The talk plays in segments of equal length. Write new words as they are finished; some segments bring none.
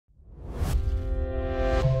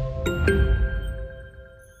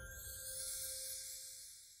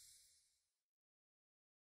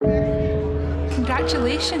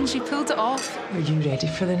Congratulations, you pulled it off. Are you ready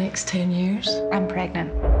for the next 10 years? I'm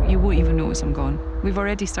pregnant. You won't even notice I'm gone. We've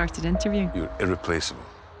already started interviewing. You're irreplaceable.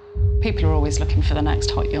 People are always looking for the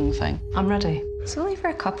next hot young thing. I'm ready. It's only for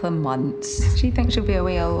a couple of months. She thinks she'll be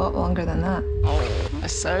away a lot longer than that. Oh, I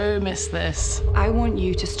so miss this. I want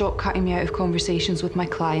you to stop cutting me out of conversations with my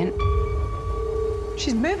client.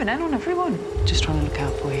 She's moving in on everyone. Just trying to look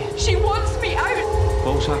out for you. She wants me out!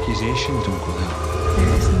 False accusations don't go there.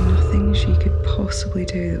 There is nothing she could possibly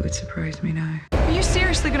do that would surprise me now. Are you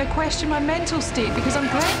seriously going to question my mental state because I'm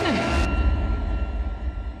pregnant?